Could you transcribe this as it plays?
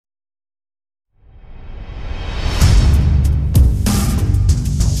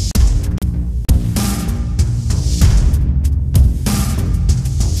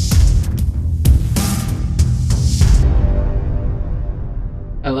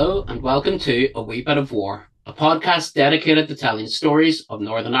Hello and welcome to A Wee Bit of War, a podcast dedicated to telling stories of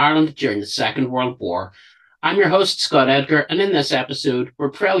Northern Ireland during the Second World War. I'm your host, Scott Edgar, and in this episode, we're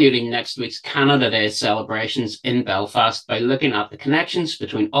preluding next week's Canada Day celebrations in Belfast by looking at the connections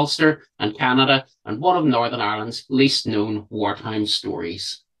between Ulster and Canada and one of Northern Ireland's least known wartime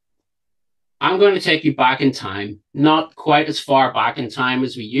stories. I'm going to take you back in time, not quite as far back in time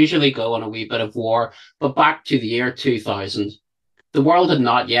as we usually go on A Wee Bit of War, but back to the year 2000. The world had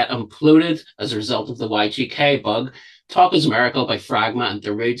not yet imploded as a result of the Y2K bug. Talk is Miracle by Fragma and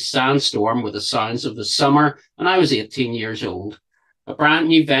Darude Sandstorm were the sounds of the summer, and I was 18 years old. A brand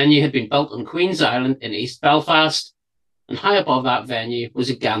new venue had been built on Queen's Island in East Belfast, and high above that venue was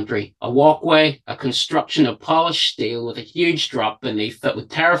a gantry, a walkway, a construction of polished steel with a huge drop beneath that would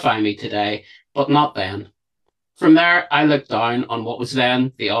terrify me today, but not then. From there, I looked down on what was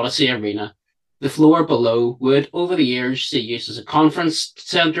then the Odyssey Arena. The floor below would, over the years, see use as a conference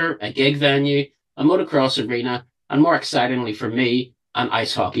centre, a gig venue, a motocross arena, and more excitingly for me, an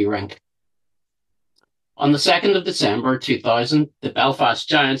ice hockey rink. On the 2nd of December 2000, the Belfast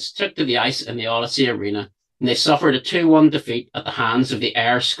Giants took to the ice in the Odyssey Arena, and they suffered a 2-1 defeat at the hands of the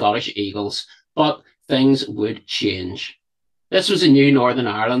Ayr Scottish Eagles, but things would change. This was a new Northern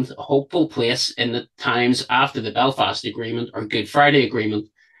Ireland, a hopeful place in the times after the Belfast Agreement or Good Friday Agreement.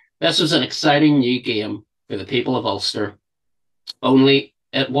 This was an exciting new game for the people of Ulster, only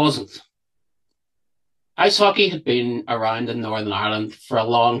it wasn't. Ice hockey had been around in Northern Ireland for a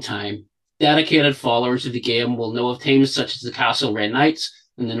long time. Dedicated followers of the game will know of teams such as the Castlereagh Knights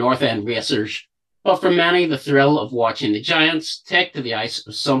and the North End Racers, but for many, the thrill of watching the Giants take to the ice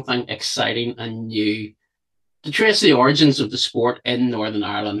was something exciting and new. To trace the origins of the sport in Northern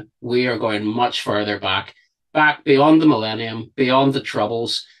Ireland, we are going much further back beyond the millennium, beyond the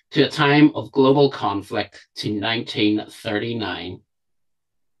Troubles, to a time of global conflict, to 1939.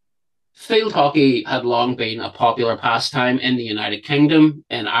 Field hockey had long been a popular pastime in the United Kingdom,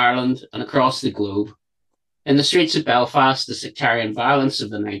 in Ireland, and across the globe. In the streets of Belfast, the sectarian violence of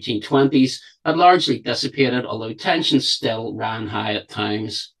the 1920s had largely dissipated, although tensions still ran high at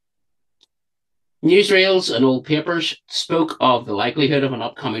times. Newsreels and old papers spoke of the likelihood of an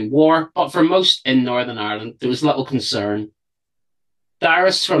upcoming war, but for most in Northern Ireland, there was little concern.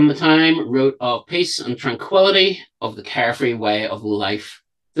 Diarists from the time wrote of peace and tranquility, of the carefree way of life.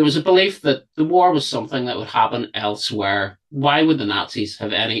 There was a belief that the war was something that would happen elsewhere. Why would the Nazis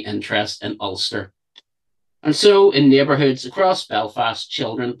have any interest in Ulster? And so, in neighbourhoods across Belfast,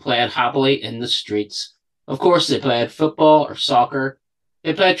 children played happily in the streets. Of course, they played football or soccer.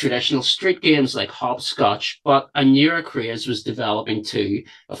 They played traditional street games like hopscotch, but a newer craze was developing too,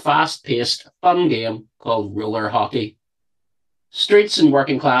 a fast-paced, fun game called roller hockey. Streets in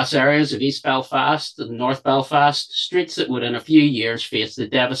working-class areas of East Belfast and North Belfast, streets that would in a few years face the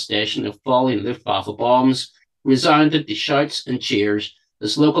devastation of falling Luftwaffe bombs, resounded to shouts and cheers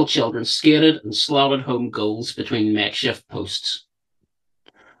as local children skated and slotted home goals between makeshift posts.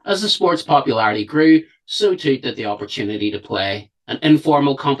 As the sport's popularity grew, so too did the opportunity to play, and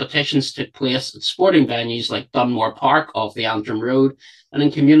informal competitions took place at sporting venues like Dunmore Park off the Antrim Road and in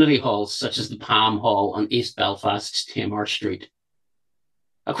community halls such as the Palm Hall on East Belfast's Tamar Street.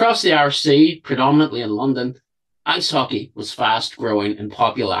 Across the Irish Sea, predominantly in London, ice hockey was fast growing in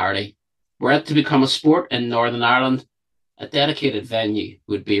popularity. Were it to become a sport in Northern Ireland, a dedicated venue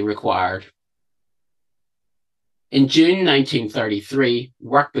would be required. In June 1933,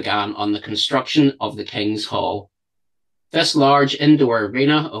 work began on the construction of the King's Hall. This large indoor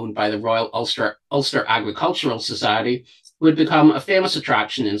arena, owned by the Royal Ulster Agricultural Society, would become a famous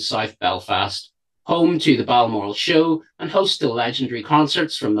attraction in South Belfast, home to the Balmoral Show and host to legendary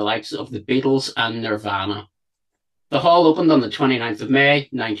concerts from the likes of the Beatles and Nirvana. The hall opened on the 29th of May,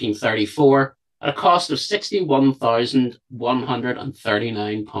 1934, at a cost of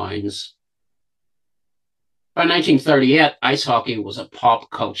 £61,139. By 1938, ice hockey was a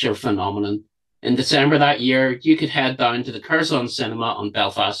pop culture phenomenon. In December that year, you could head down to the Curzon Cinema on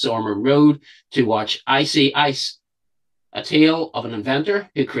Belfast's Ormer Road to watch Icy Ice, a tale of an inventor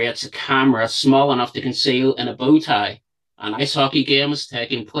who creates a camera small enough to conceal in a bow tie. An ice hockey game is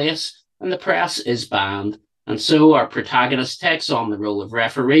taking place and the press is banned, and so our protagonist takes on the role of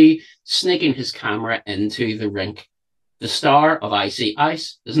referee, sneaking his camera into the rink. The star of Icy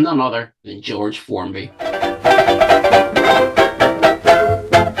Ice is none other than George Formby.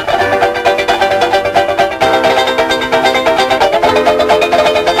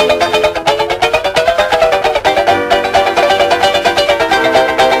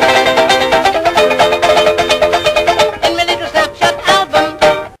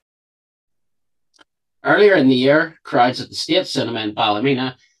 Earlier in the year, crowds at the State Cinema in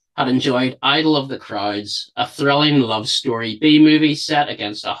Ballymena had enjoyed Idol of the Crowds, a thrilling love story B-movie set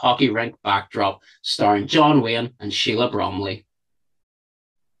against a hockey rink backdrop starring John Wayne and Sheila Bromley.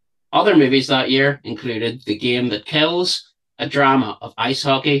 Other movies that year included The Game That Kills, a drama of ice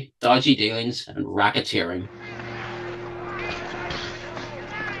hockey, dodgy dealings, and racketeering.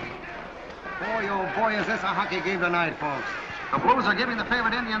 Boy, oh boy, is this a hockey game tonight, folks. The Blues are giving the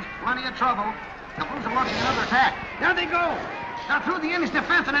favorite Indians plenty of trouble. The Blues are launching another attack. There they go. They're through the Indians'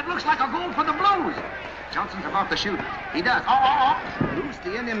 defense, and it looks like a goal for the Blues. Johnson's about to shoot. He does. Bruce,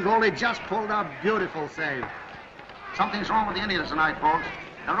 the Indian goalie, just pulled a beautiful save. Something's wrong with the Indians tonight, folks.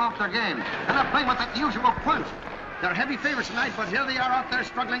 They're off their game. They're not playing with that usual punch. They're heavy favorites tonight, but here they are out there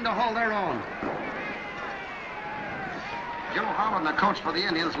struggling to hold their own. Joe Harland, the coach for the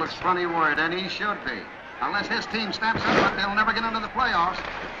Indians, looks funny worried, and he should be. Unless his team snaps into it, they'll never get into the playoffs.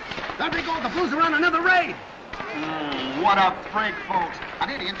 There they go. The Blues are on another raid. What a break, folks. An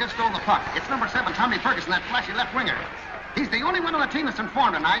Indian just stole the puck. It's number 7, Tommy Ferguson, that flashy left winger. He's the only one on the team that's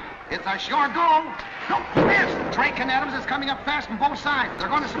informed tonight. It's a sure goal. No, missed. Trey Adams is coming up fast from both sides. They're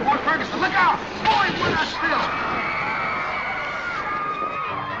going to support Ferguson. Look out! Boy, what a steal!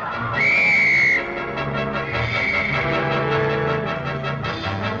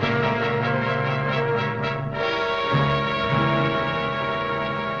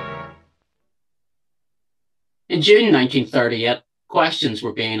 In June 1938, questions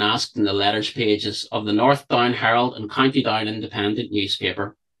were being asked in the letters pages of the North Down Herald and County Down Independent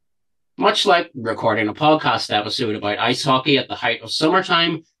newspaper. Much like recording a podcast episode about ice hockey at the height of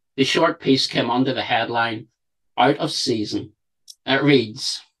summertime, the short piece came under the headline, Out of Season. It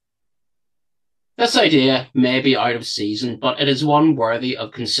reads, "This idea may be out of season, but it is one worthy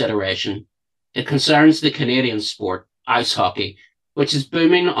of consideration. It concerns the Canadian sport, ice hockey, which is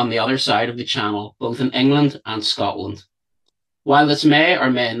booming on the other side of the channel, both in England and Scotland. While this may or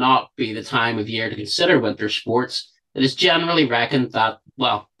may not be the time of year to consider winter sports, it is generally reckoned that,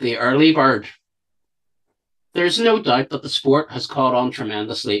 well, the early bird. There is no doubt that the sport has caught on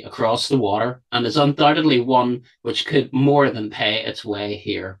tremendously across the water and is undoubtedly one which could more than pay its way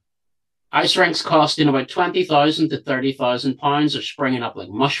here. Ice rinks costing about £20,000 to £30,000 are springing up like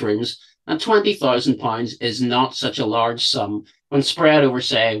mushrooms, and £20,000 is not such a large sum when spread over,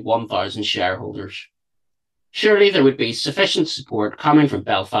 say, 1,000 shareholders. Surely there would be sufficient support coming from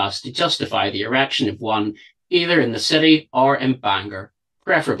Belfast to justify the erection of one either in the city or in Bangor,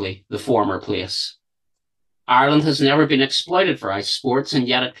 preferably the former place. Ireland has never been exploited for ice sports, and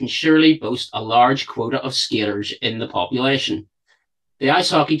yet it can surely boast a large quota of skaters in the population. The ice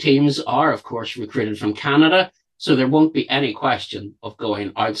hockey teams are, of course, recruited from Canada, so there won't be any question of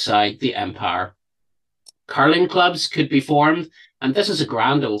going outside the empire. Curling clubs could be formed, and this is a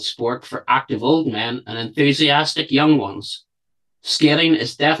grand old sport for active old men and enthusiastic young ones. Skating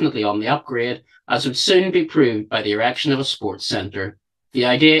is definitely on the upgrade, as would soon be proved by the erection of a sports centre. The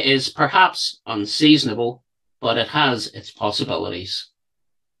idea is perhaps unseasonable, but it has its possibilities.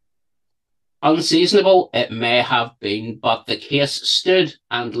 Unseasonable it may have been, but the case stood,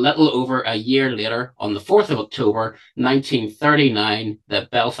 and little over a year later, on the 4th of October 1939, the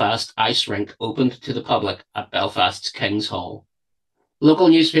Belfast Ice Rink opened to the public at Belfast's King's Hall. Local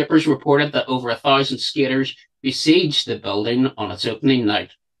newspapers reported that over 1,000 skaters besieged the building on its opening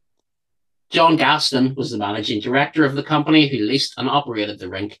night. John Gaston was the managing director of the company who leased and operated the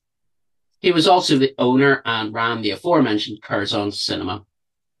rink. He was also the owner and ran the aforementioned Curzon Cinema.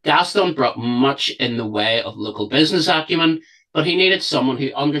 Gaston brought much in the way of local business acumen, but he needed someone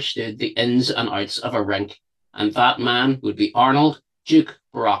who understood the ins and outs of a rink, and that man would be Arnold Duke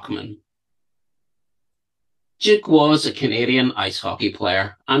Brockman. Duke was a Canadian ice hockey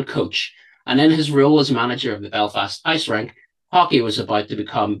player and coach, and in his role as manager of the Belfast Ice Rink, hockey was about to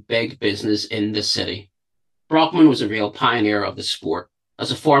become big business in the city. Brockman was a real pioneer of the sport.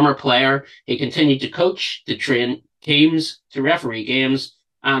 As a former player, he continued to coach, to train teams, to referee games,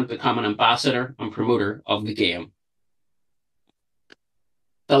 and become an ambassador and promoter of the game.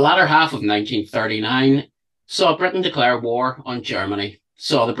 The latter half of 1939 saw Britain declare war on Germany,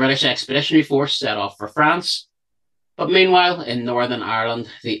 saw the British Expeditionary Force set off for France, but meanwhile, in Northern Ireland,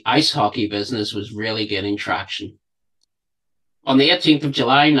 the ice hockey business was really gaining traction. On the 18th of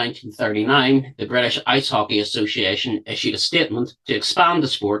July 1939, the British Ice Hockey Association issued a statement to expand the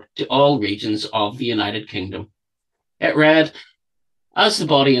sport to all regions of the United Kingdom. It read, "As the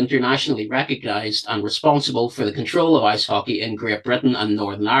body internationally recognised and responsible for the control of ice hockey in Great Britain and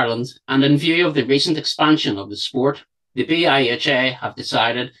Northern Ireland, and in view of the recent expansion of the sport, the BIHA have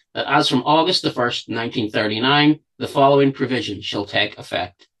decided that as from August the 1st, 1939, the following provision shall take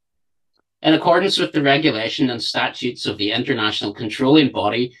effect. In accordance with the regulation and statutes of the international controlling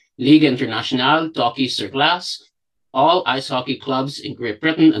body Ligue Internationale d'Hockey sur Glace, all ice hockey clubs in Great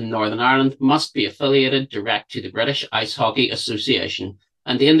Britain and Northern Ireland must be affiliated direct to the British Ice Hockey Association,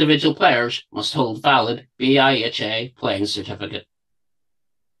 and the individual players must hold valid BIHA playing certificate.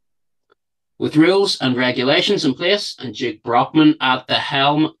 With rules and regulations in place and Duke Brockman at the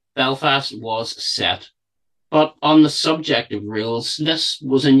helm, Belfast was set. But on the subject of rules, this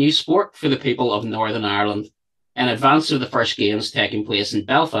was a new sport for the people of Northern Ireland. In advance of the first games taking place in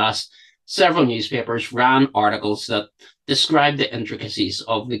Belfast, several newspapers ran articles that described the intricacies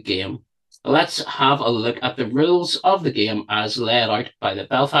of the game. Let's have a look at the rules of the game as laid out by the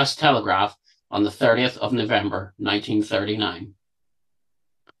Belfast Telegraph on the 30th of November 1939.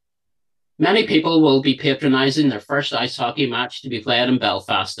 Many people will be patronising their first ice hockey match to be played in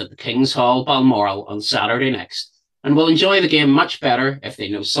Belfast at the King's Hall, Balmoral, on Saturday next, and will enjoy the game much better if they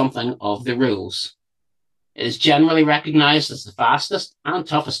know something of the rules. It is generally recognised as the fastest and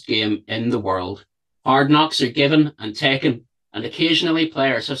toughest game in the world. Hard knocks are given and taken, and occasionally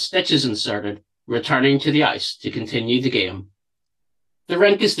players have stitches inserted, returning to the ice to continue the game. The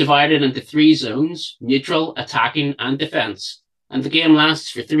rink is divided into 3 zones: neutral, attacking, and defence, and the game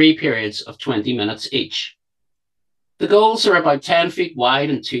lasts for 3 periods of 20 minutes each. The goals are about 10 feet wide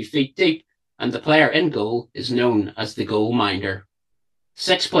and 2 feet deep, and the player in goal is known as the goal minder.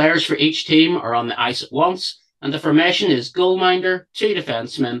 6 players for each team are on the ice at once, and the formation is goal minder, 2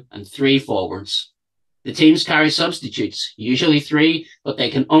 defencemen, and 3 forwards. The teams carry substitutes, usually 3, but they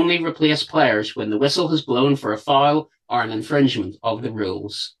can only replace players when the whistle has blown for a foul or an infringement of the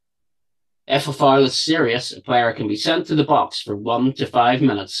rules. If a foul is serious, a player can be sent to the box for 1 to 5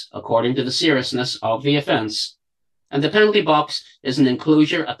 minutes, according to the seriousness of the offence. And the penalty box is an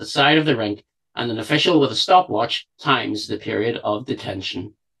enclosure at the side of the rink, and an official with a stopwatch times the period of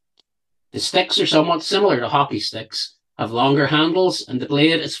detention. The sticks are somewhat similar to hockey sticks, have longer handles, and the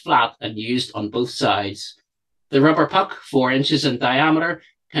blade is flat and used on both sides. The rubber puck, 4 inches in diameter,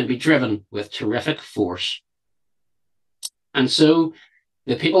 can be driven with terrific force. And so,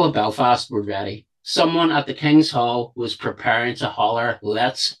 the people of Belfast were ready. Someone at the King's Hall was preparing to holler,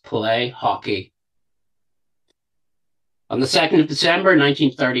 "Let's play hockey." On the 2nd of December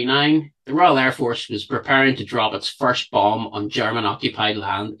 1939, the Royal Air Force was preparing to drop its first bomb on German-occupied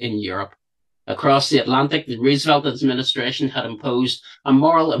land in Europe. Across the Atlantic, the Roosevelt administration had imposed a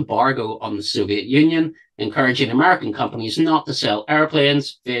moral embargo on the Soviet Union, encouraging American companies not to sell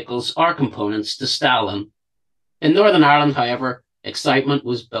airplanes, vehicles, or components to Stalin. In Northern Ireland, however, excitement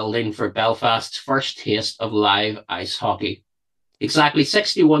was building for Belfast's first taste of live ice hockey. Exactly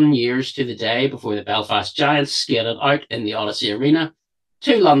 61 years to the day before the Belfast Giants skated out in the Odyssey Arena,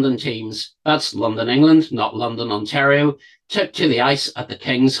 2 London teams, that's London, England, not London, Ontario, took to the ice at the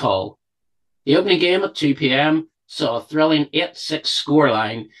King's Hall. The opening game at 2 p.m. saw a thrilling 8-6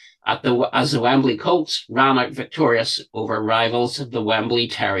 scoreline as the Wembley Colts ran out victorious over rivals the Wembley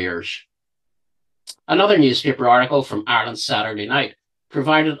Terriers. Another newspaper article from Ireland's Saturday Night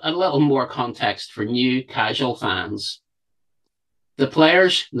provided a little more context for new casual fans. The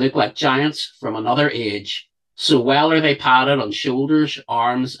players look like giants from another age, so well are they padded on shoulders,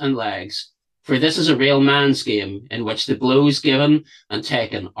 arms, and legs, for this is a real man's game in which the blows given and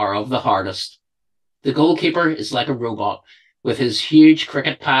taken are of the hardest. The goalkeeper is like a robot, with his huge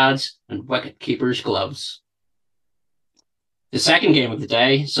cricket pads and wicket-keeper's gloves. The second game of the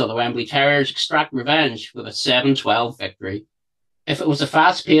day saw the Wembley Terriers extract revenge with a 7-12 victory. If it was a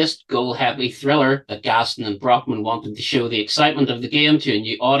fast-paced, goal-heavy thriller that Gaston and Brockman wanted to show the excitement of the game to a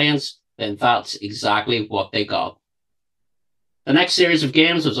new audience, then that's exactly what they got. The next series of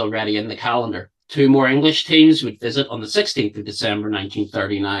games was already in the calendar. 2 more English teams would visit on the 16th of December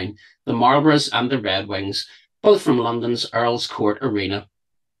 1939, the Marlboroughs and the Red Wings, both from London's Earl's Court Arena.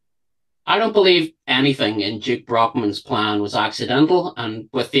 I don't believe anything in Duke Brockman's plan was accidental, and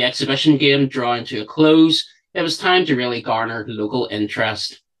with the exhibition game drawing to a close, it was time to really garner local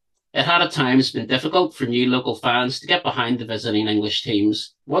interest. It had at times been difficult for new local fans to get behind the visiting English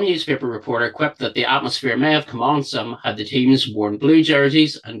teams. One newspaper reporter quipped that the atmosphere may have come on some had the teams worn blue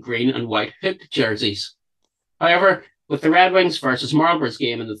jerseys and green and white hooped jerseys. However, with the Red Wings versus Marlborough's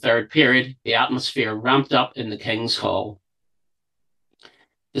game in the 3rd period, the atmosphere ramped up in the King's Hall.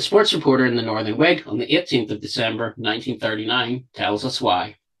 The sports reporter in the Northern Whig on the 18th of December 1939 tells us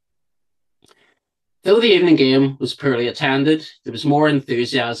why. Though the evening game was poorly attended, there was more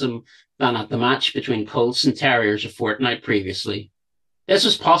enthusiasm than at the match between Colts and Terriers a fortnight previously. This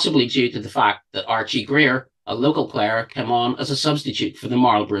was possibly due to the fact that Archie Greer, a local player, came on as a substitute for the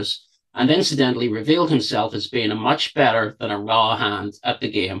Marlboroughs and incidentally revealed himself as being a much better than a raw hand at the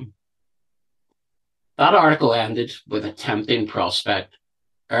game. That article ended with a tempting prospect.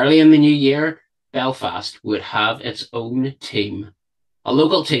 Early in the new year, Belfast would have its own team, a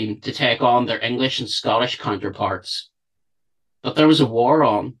local team to take on their English and Scottish counterparts. But there was a war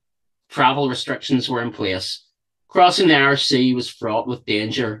on. Travel restrictions were in place. Crossing the Irish Sea was fraught with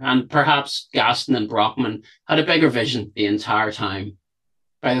danger, and perhaps Gaston and Brockman had a bigger vision the entire time.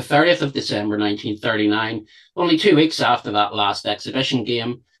 By the 30th of December 1939, only 2 weeks after that last exhibition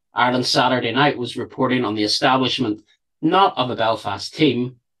game, Ireland Saturday Night was reporting on the establishment not of a Belfast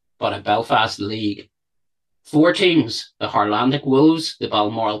team, but a Belfast League. 4 teams, the Harlandic Wolves, the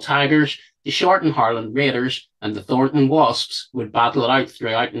Balmoral Tigers, the Short and Harland Raiders, and the Thornton Wasps, would battle it out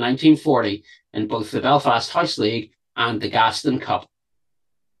throughout 1940 in both the Belfast House League and the Gaston Cup.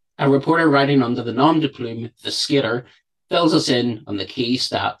 A reporter writing under the nom de plume The Skater fills us in on the key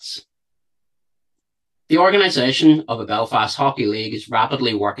stats. The organisation of a Belfast Hockey League is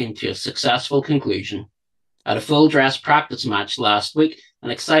rapidly working to a successful conclusion. At a full-dress practice match last week,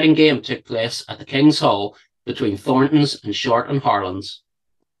 an exciting game took place at the King's Hall between Thorntons and Short and Harlands.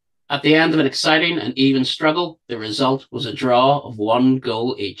 At the end of an exciting and even struggle, the result was a draw of 1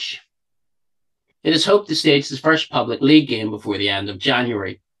 goal each. It is hoped to stage the first public league game before the end of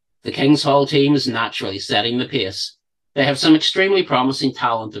January. The King's Hall team is naturally setting the pace. They have some extremely promising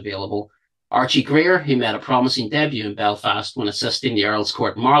talent available. Archie Greer, who made a promising debut in Belfast when assisting the Earl's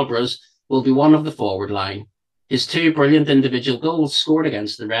Court Marlboroughs, will be one of the forward line. His 2 brilliant individual goals scored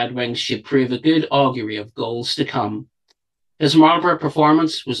against the Red Wings should prove a good augury of goals to come. His Marlborough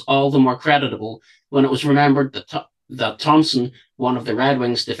performance was all the more creditable when it was remembered that Thompson, one of the Red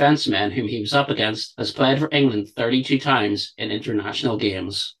Wings defencemen whom he was up against, has played for England 32 times in international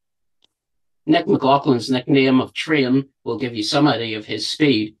games. Nick McLaughlin's nickname of Train will give you some idea of his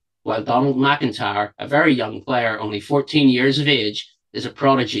speed, while Donald McIntyre, a very young player, only 14 years of age, is a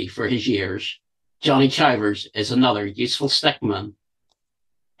prodigy for his years. Johnny Chivers is another useful stickman.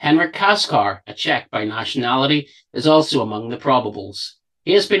 Henrik Kaskar, a Czech by nationality, is also among the probables.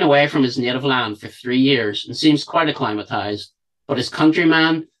 He has been away from his native land for 3 years and seems quite acclimatized, but his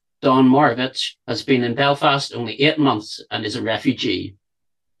countryman, Don Moravich, has been in Belfast only 8 months and is a refugee.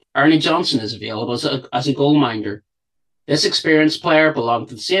 Ernie Johnson is available as a goalminder. This experienced player belonged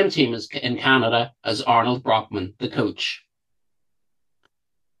to the same team in Canada as Arnold Brockman, the coach.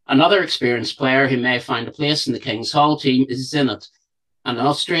 Another experienced player who may find a place in the King's Hall team is Zenit, an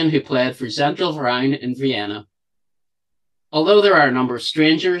Austrian who played for Zentralverein in Vienna. Although there are a number of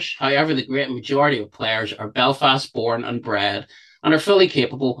strangers, however, the great majority of players are Belfast born and bred and are fully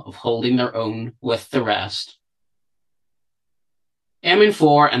capable of holding their own with the rest. Aiming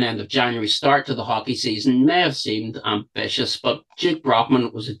for an end of January start to the hockey season may have seemed ambitious, but Duke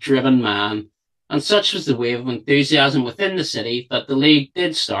Brockman was a driven man, and such was the wave of enthusiasm within the city that the league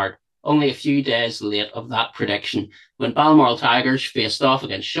did start only a few days late of that prediction, when Balmoral Tigers faced off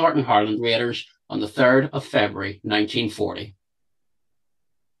against Short and Harland Raiders on the 3rd of February 1940.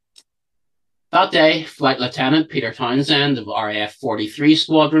 That day, Flight Lieutenant Peter Townsend of RAF 43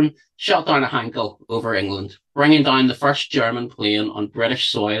 Squadron shot down a Heinkel over England, bringing down the first German plane on British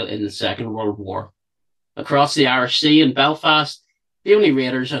soil in the Second World War. Across the Irish Sea in Belfast, the only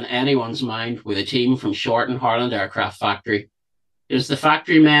Raiders on anyone's mind were the team from Short and Harland Aircraft Factory. It was the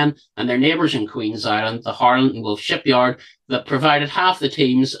factory men and their neighbours in Queen's Island, the Harland and Wolves shipyard, that provided half the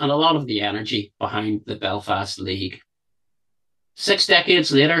teams and a lot of the energy behind the Belfast League. 6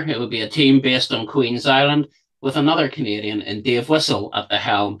 decades later, it would be a team based on Queen's Island with another Canadian in Dave Whistle at the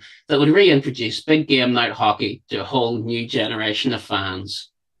helm that would reintroduce big game night hockey to a whole new generation of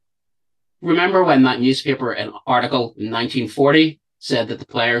fans. Remember when that newspaper article in 1940 said that the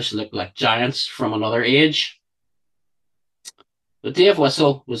players looked like giants from another age? But Dave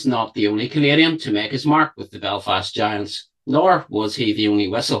Whistle was not the only Canadian to make his mark with the Belfast Giants, nor was he the only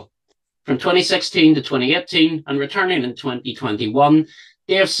Whistle. From 2016 to 2018 and returning in 2021,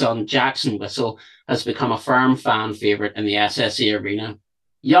 Dave's son Jackson Whistle has become a firm fan favourite in the SSE arena.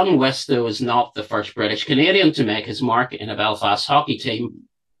 Young Whistle is not the first British Canadian to make his mark in a Belfast hockey team,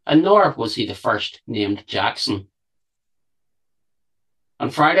 and nor was he the first named Jackson. On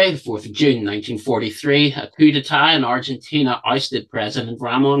Friday, the 4th of June 1943, a coup d'etat in Argentina ousted President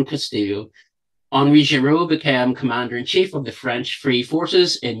Ramon Castillo. Henri Giraud became Commander-in-Chief of the French Free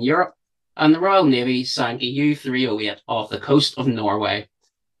Forces in Europe, and the Royal Navy sank a U-308 off the coast of Norway.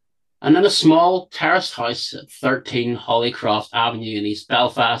 And in a small terraced house at 13 Hollycroft Avenue in East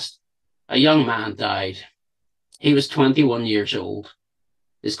Belfast, a young man died. He was 21 years old.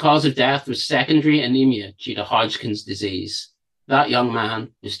 His cause of death was secondary anemia due to Hodgkin's disease. That young man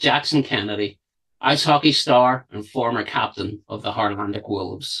was Jackson Kennedy, ice hockey star and former captain of the Harlandic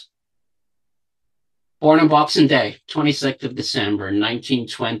Wolves. Born on Boxing Day, 26th of December,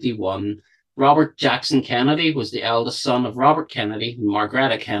 1921, Robert Jackson Kennedy was the eldest son of Robert Kennedy and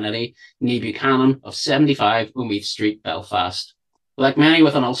Margaretta Kennedy, née Buchanan, of 75 O'Meath Street, Belfast. Like many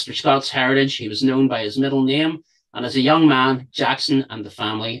with an Ulster Scots heritage, he was known by his middle name, and as a young man, Jackson and the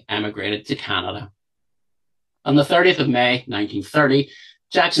family emigrated to Canada. On the 30th of May, 1930,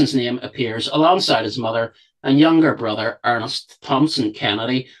 Jackson's name appears alongside his mother and younger brother Ernest Thompson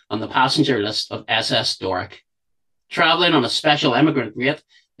Kennedy on the passenger list of SS Doric. Travelling on a special emigrant rate,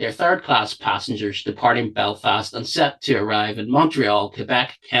 they are third-class passengers departing Belfast and set to arrive in Montreal,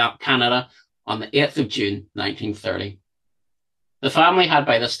 Quebec, Canada on the 8th of June, 1930. The family had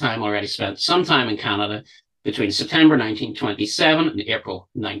by this time already spent some time in Canada between September 1927 and April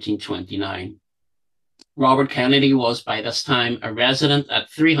 1929. Robert Kennedy was by this time a resident at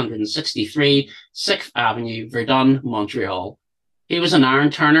 363 6th Avenue, Verdun, Montreal. He was an iron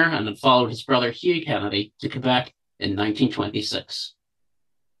turner and had followed his brother Hugh Kennedy to Quebec in 1926.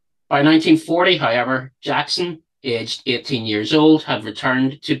 By 1940, however, Jackson, aged 18 years old, had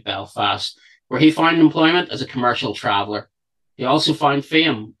returned to Belfast, where he found employment as a commercial traveller. He also found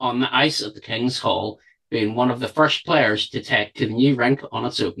fame on the ice at the King's Hall, being one of the first players to take to the new rink on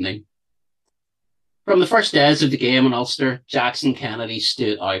its opening. From the first days of the game in Ulster, Jackson Kennedy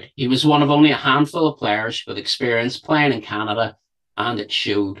stood out. He was one of only a handful of players with experience playing in Canada, and it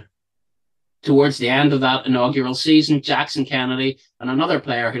showed. Towards the end of that inaugural season, Jackson Kennedy and another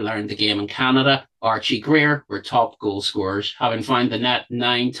player who learned the game in Canada, Archie Greer, were top goal scorers, having found the net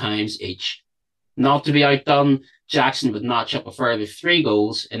 9 times each. Not to be outdone, Jackson would notch up a further 3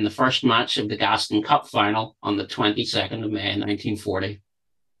 goals in the first match of the Gaston Cup final on the 22nd of May 1940.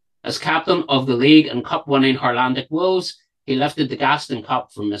 As captain of the league and cup-winning Harlandic Wolves, he lifted the Gaston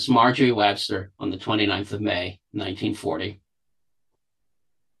Cup from Miss Marjorie Webster on the 29th of May 1940.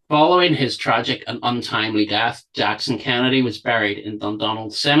 Following his tragic and untimely death, Jackson Kennedy was buried in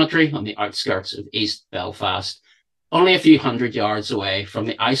Dundonald Cemetery on the outskirts of East Belfast, only a few hundred yards away from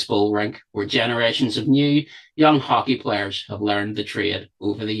the Ice Bowl rink where generations of new, young hockey players have learned the trade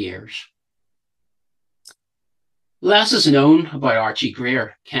over the years. Less is known about Archie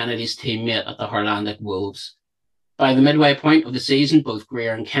Greer, Kennedy's teammate at the Harlandic Wolves. By the midway point of the season, both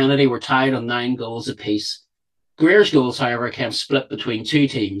Greer and Kennedy were tied on 9 goals apiece. Greer's goals, however, came split between 2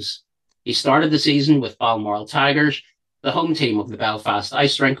 teams. He started the season with Balmoral Tigers, the home team of the Belfast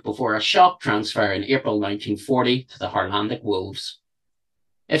Ice Rink, before a shock transfer in April 1940 to the Harlandic Wolves.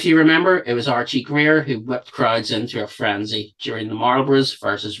 If you remember, it was Archie Greer who whipped crowds into a frenzy during the Marlboroughs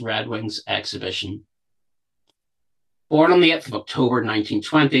versus Red Wings exhibition. Born on the 8th of October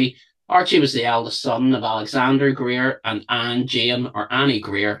 1920, Archie was the eldest son of Alexander Greer and Anne Jane or Annie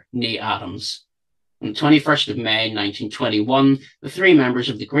Greer, née Adams. On the 21st of May 1921, the 3 members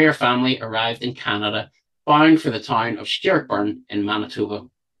of the Greer family arrived in Canada, bound for the town of Stewartburn in Manitoba.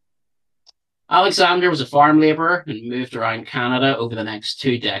 Alexander was a farm labourer and moved around Canada over the next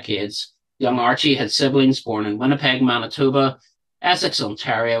 2 decades. Young Archie had siblings born in Winnipeg, Manitoba, Essex,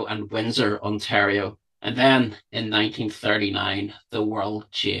 Ontario, and Windsor, Ontario. And then, in 1939, the world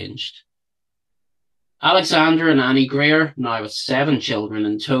changed. Alexander and Annie Greer, now with 7 children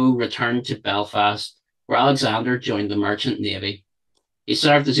in tow, returned to Belfast, where Alexander joined the Merchant Navy. He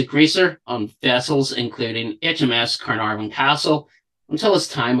served as a greaser on vessels including HMS Carnarvon Castle until his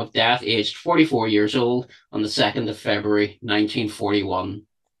time of death, aged 44 years old, on the 2nd of February 1941.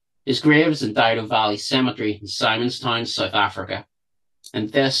 His grave is in Dido Valley Cemetery in Simonstown, South Africa. And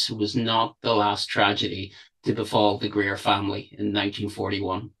this was not the last tragedy to befall the Greer family in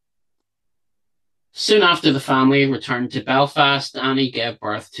 1941. Soon after the family returned to Belfast, Annie gave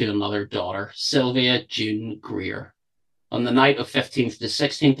birth to another daughter, Sylvia June Greer. On the night of 15th to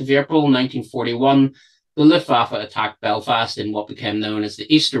 16th of April 1941, the Luftwaffe attacked Belfast in what became known as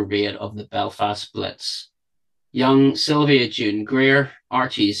the Easter Raid of the Belfast Blitz. Young Sylvia June Greer,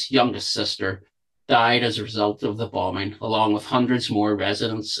 Archie's youngest sister, died as a result of the bombing, along with hundreds more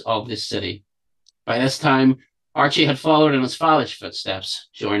residents of the city. By this time, Archie had followed in his father's footsteps,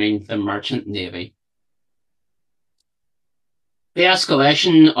 joining the Merchant Navy. The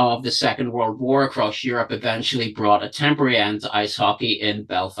escalation of the Second World War across Europe eventually brought a temporary end to ice hockey in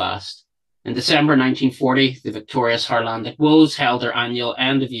Belfast. In December 1940, the victorious Harlandic Wolves held their annual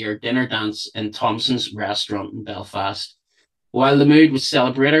end-of-year dinner dance in Thompson's restaurant in Belfast. While the mood was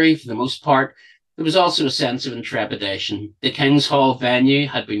celebratory for the most part, there was also a sense of intrepidation. The King's Hall venue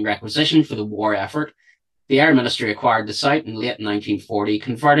had been requisitioned for the war effort. The Air Ministry acquired the site in late 1940,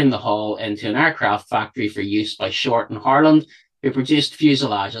 converting the hall into an aircraft factory for use by Short and Harland, who produced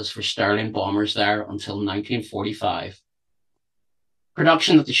fuselages for Sterling bombers there until 1945.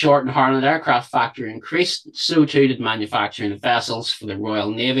 Production at the Short and Harland Aircraft Factory increased, so too did manufacturing of vessels for the Royal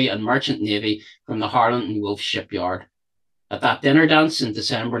Navy and Merchant Navy from the Harland Wolves shipyard. At that dinner dance in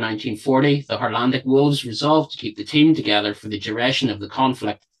December 1940, the Harlandic Wolves resolved to keep the team together for the duration of the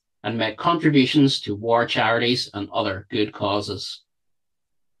conflict and make contributions to war charities and other good causes.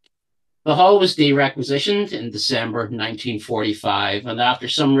 The hall was de-requisitioned in December 1945, and after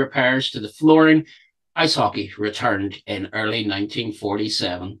some repairs to the flooring, ice hockey returned in early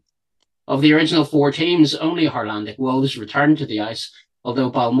 1947. Of the original 4 teams, only Harlandic Wolves returned to the ice, although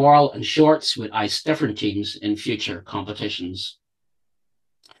Balmoral and Shorts would ice different teams in future competitions.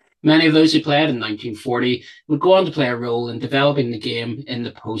 Many of those who played in 1940 would go on to play a role in developing the game in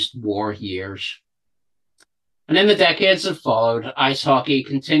the post-war years. And in the decades that followed, ice hockey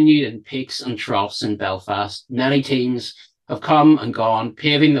continued in peaks and troughs in Belfast. Many teams have come and gone,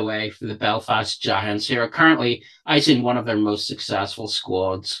 paving the way for the Belfast Giants, who are currently icing one of their most successful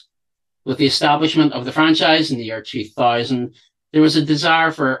squads. With the establishment of the franchise in the year 2000, there was a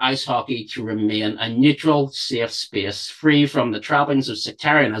desire for ice hockey to remain a neutral, safe space, free from the trappings of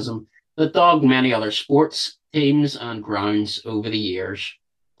sectarianism that dogged many other sports, teams, and grounds over the years.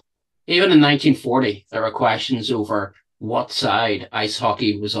 Even in 1940, there were questions over what side ice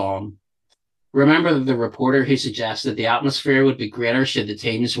hockey was on. Remember the reporter who suggested the atmosphere would be greater should the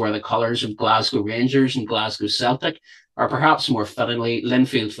teams wear the colours of Glasgow Rangers and Glasgow Celtic, or perhaps more fittingly,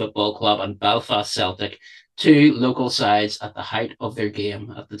 Linfield Football Club and Belfast Celtic, 2 local sides at the height of their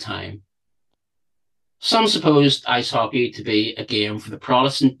game at the time. Some supposed ice hockey to be a game for the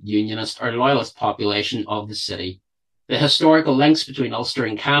Protestant, Unionist or Loyalist population of the city. The historical links between Ulster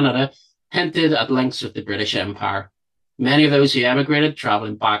and Canada hinted at links with the British Empire. Many of those who emigrated,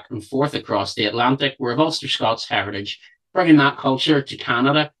 travelling back and forth across the Atlantic, were of Ulster Scots heritage, bringing that culture to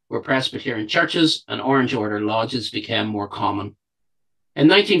Canada, where Presbyterian churches and Orange Order lodges became more common. In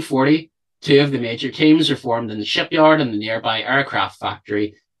 1940, 2 of the major teams were formed in the shipyard and the nearby aircraft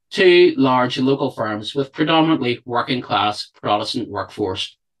factory, 2 large local firms with predominantly working-class Protestant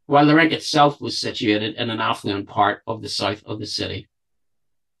workforce, while the rink itself was situated in an affluent part of the south of the city.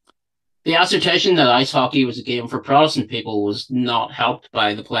 The assertion that ice hockey was a game for Protestant people was not helped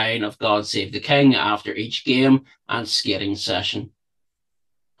by the playing of God Save the King after each game and skating session.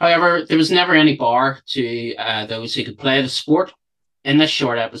 However, there was never any bar to those who could play the sport. In this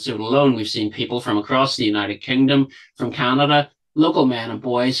short episode alone, we've seen people from across the United Kingdom, from Canada, local men and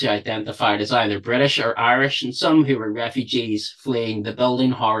boys who identified as either British or Irish, and some who were refugees fleeing the building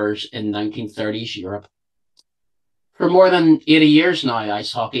horrors in 1930s Europe. For more than 80 years now,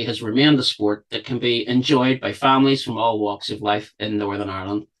 ice hockey has remained a sport that can be enjoyed by families from all walks of life in Northern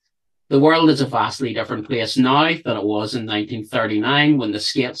Ireland. The world is a vastly different place now than it was in 1939 when the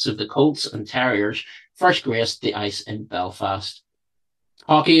skates of the Colts and Terriers first graced the ice in Belfast.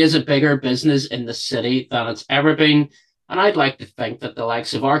 Hockey is a bigger business in the city than it's ever been, and I'd like to think that the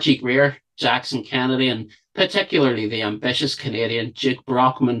likes of Archie Greer, Jackson Kennedy, and particularly the ambitious Canadian Duke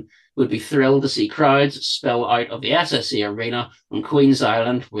Brockman would be thrilled to see crowds spill out of the SSE Arena on Queen's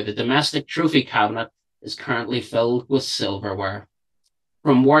Island, where the domestic trophy cabinet is currently filled with silverware.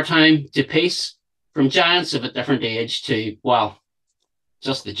 From wartime to peace, from giants of a different age to, well,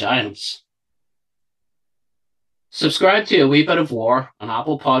 just the giants. Subscribe to A Wee Bit of War on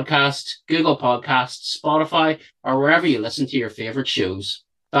Apple Podcasts, Google Podcasts, Spotify, or wherever you listen to your favourite shows.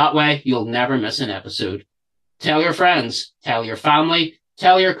 That way, you'll never miss an episode. Tell your friends, tell your family,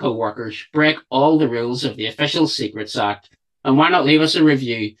 tell your co-workers, break all the rules of the Official Secrets Act, and why not leave us a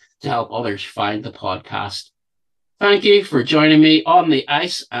review to help others find the podcast. Thank you for joining me on the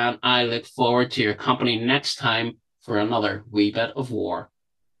ice, and I look forward to your company next time for another Wee Bit of War.